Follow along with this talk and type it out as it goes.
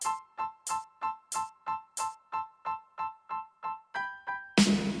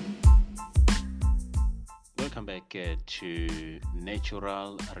welcome back to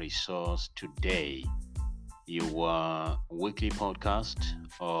Natural Resource Today, your weekly podcast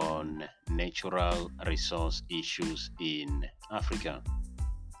on natural resource issues in Africa.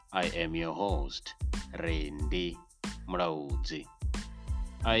 I am your host, Randy Mraudzi.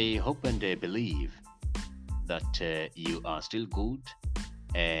 I hope and believe that you are still good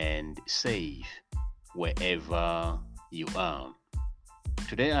and safe wherever you are.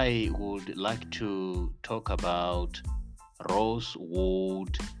 Today, I would like to talk about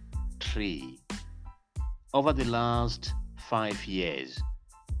rosewood tree. Over the last 5 years,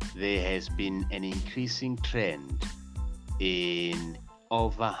 there has been an increasing trend in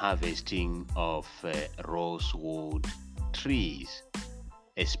over harvesting of rosewood trees,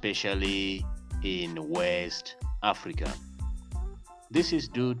 especially in West Africa. This is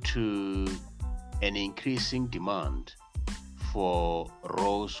due to an increasing demand for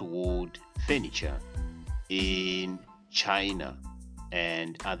rosewood furniture in China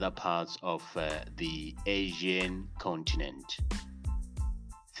and other parts of the Asian continent.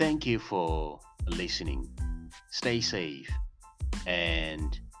 Thank you for listening. Stay safe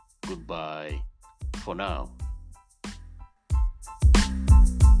and goodbye for now.